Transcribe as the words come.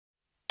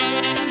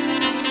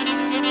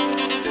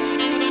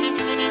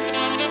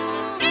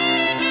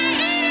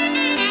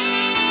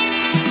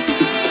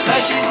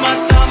Cause she's my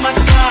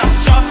summertime,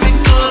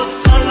 tropical,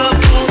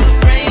 colorful,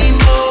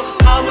 rainbow.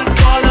 I would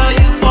follow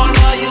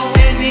you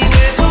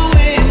anywhere the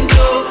wind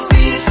goes.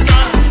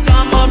 Beachfront,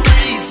 summer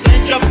breeze,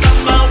 raindrops on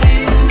my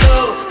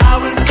window. I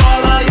would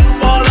follow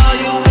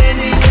you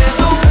anywhere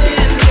the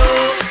wind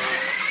goes.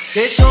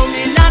 They told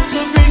me not to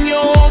bring you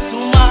home to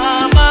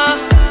mama.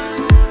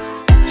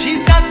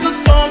 She's not good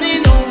for me,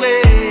 no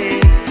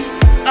way.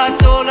 I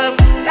told them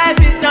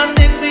life is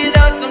nothing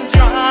without some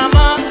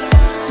drama.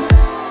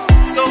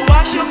 So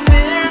wash your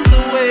fears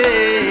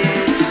away.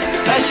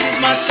 Cause she's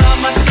my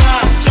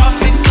summertime,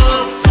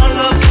 tropical,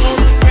 colorful,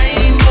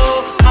 rainbow.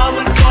 I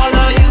would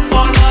follow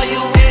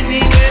you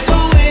anywhere the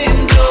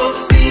wind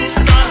goes.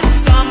 Beachfront,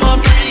 summer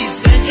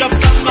breeze,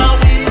 raindrops on my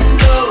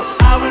window.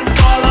 I would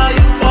follow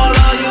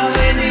you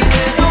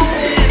anywhere the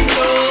wind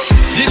goes.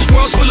 This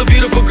world's full of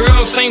beautiful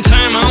girls, same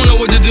time I don't know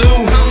what to do.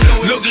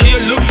 Look here,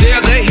 look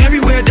there, they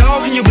everywhere,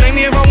 dog. Can you blame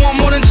me if I want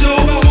more than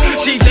two?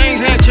 See, things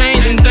have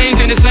changed and things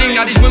ain't the same.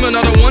 Now these women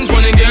are the ones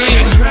running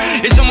games.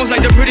 It's almost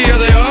like the prettier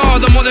they are,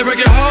 the more they break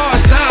it hard.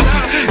 Stop,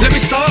 let me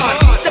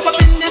start. Step up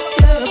in this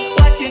club,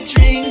 what you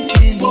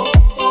drinking?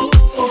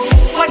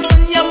 What's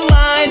on your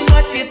mind,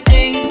 what you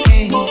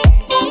thinking?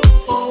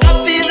 I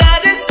feel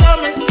that it's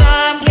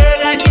summertime, girl,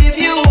 I give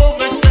you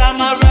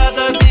overtime. I'd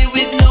rather be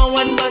with no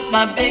one but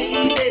my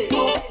baby.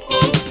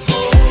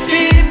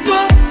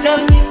 People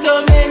tell me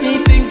so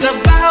many things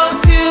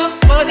about you,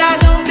 but I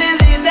don't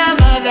believe them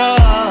at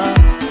all.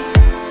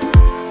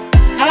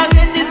 I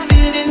get this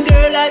feeling,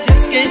 girl, I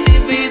just can't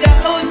live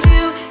without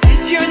you.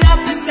 If you're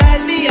not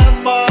beside me, I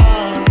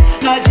fall.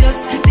 I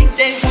just think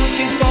they want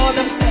you for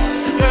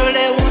themselves. Girl,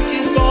 they want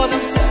you for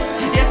themselves.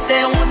 Yes,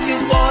 they want you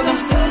for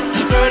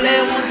themselves. Girl, they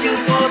want you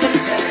for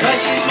themselves. Cause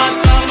she's my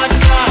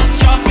summertime,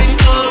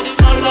 tropical,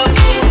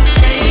 colorful,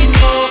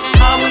 rainbow.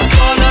 I would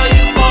follow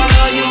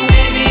you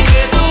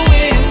anywhere the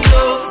wind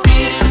goes.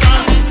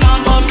 Beachfront,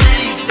 summer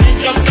breeze,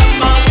 raindrops on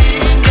my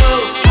window.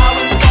 I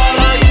would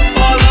follow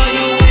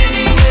you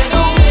anywhere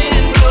the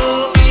wind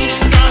goes.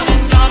 Beachfront,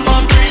 summer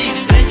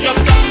breeze,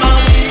 raindrops on my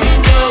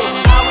window.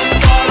 I would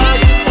follow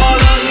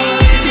you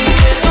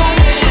anywhere the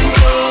wind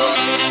goes.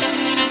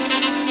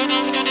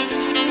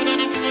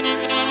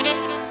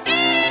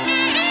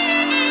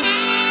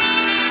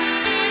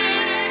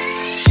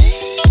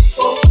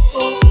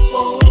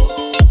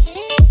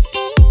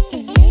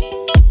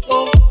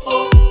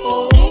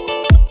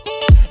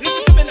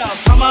 Listen to me now,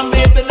 come on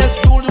baby, let's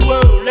rule the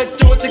world. Let's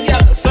do it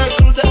together,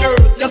 circle